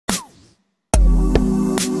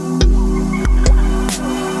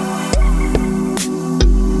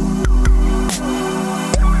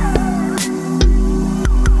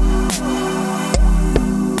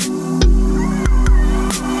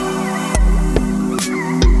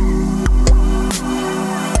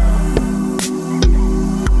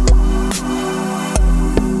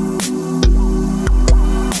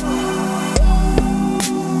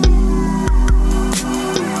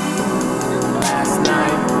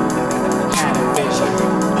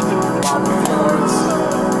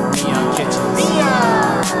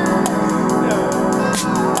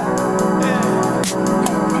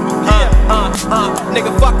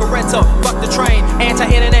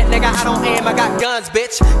got guns,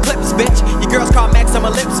 bitch, clips, bitch. Your girls call Max on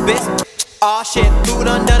my lips, bitch. Aw shit, who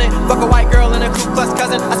done done it? Fuck a white girl and a Ku Klux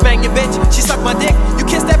cousin. I spank your bitch, she suck my dick. You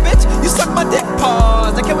kiss that bitch, you suck my dick.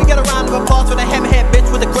 Pause. And can we get a round of applause for the hammerhead bitch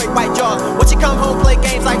with the great white jaws? When she come home, play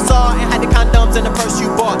games like Saw and had the condoms in the purse you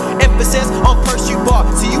bought. Emphasis on purse you bought.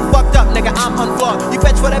 See you fucked up, nigga, I'm unflawed. You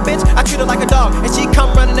fetch for that bitch, I treat her like a dog, and she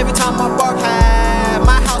come running every time I bark. Hey,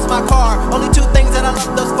 my house, my car, only two things that I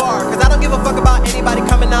love thus far. Cause I don't give a fuck about anybody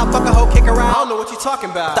coming out, fuck a hoe, kick her out. I don't know what you talking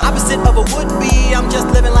about. The opposite of a would-be, I'm just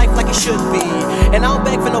living life like it should be. And I don't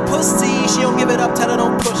beg for no pussy, she don't give it up, tell her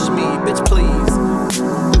don't push me, bitch please.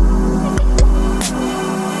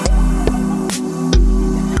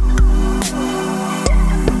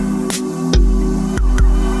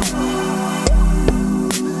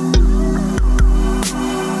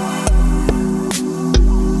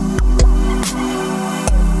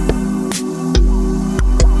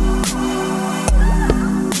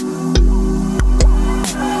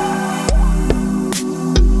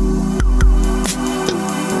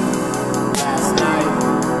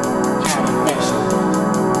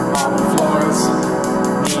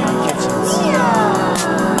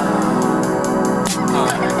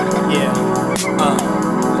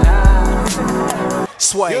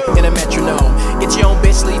 Sway in a metronome. Get your own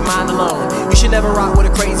bitch, leave mine alone. You should never rock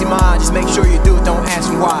with a crazy mind. Just make sure you do it, don't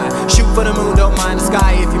ask me why. Shoot for the moon, don't mind the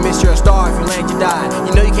sky. If you miss, you're a star. If you land, you die.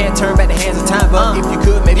 You know you can't turn back the hands of time, but if you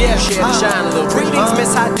could, maybe you share the shine a little. Greetings,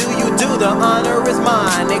 miss, how do you do? The honor is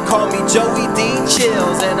mine. They call me Joey D.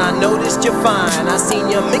 Chills, and I noticed you're fine. I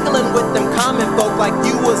seen you mingling with them common folk like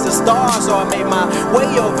you was a star, so I made my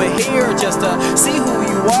way over here just to see who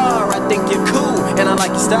you are. I think you're cool, and I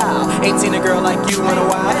like your style. Ain't seen a girl like you in a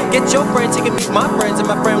while. Get your friends, you can meet my friends, and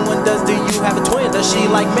my friend one does. Do you have a twin? Does she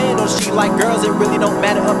like men or she like girls? It really don't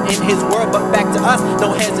matter up in his world, but back to us,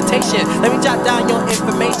 no hesitation. Let me jot down your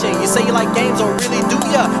information. You say you like games, or really do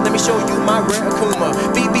ya? Let me show you my rare Akuma.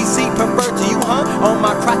 BBC preferred to you, huh? On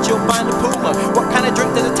my crotch you'll find a Puma. What kind of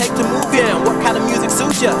drink does it take to move you? And what kind of music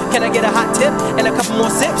suits ya? Can I get a hot tip and a couple more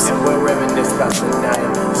sips? And we'll reminisce about the night.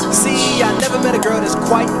 See, I never met a girl that's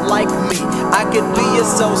quite like me. I could be a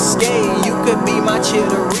so skate, you could be my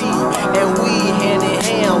chittery, and we hand in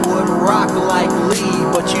hand would rock like Lee.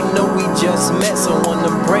 But you know we just met, so on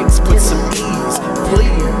the breaks put some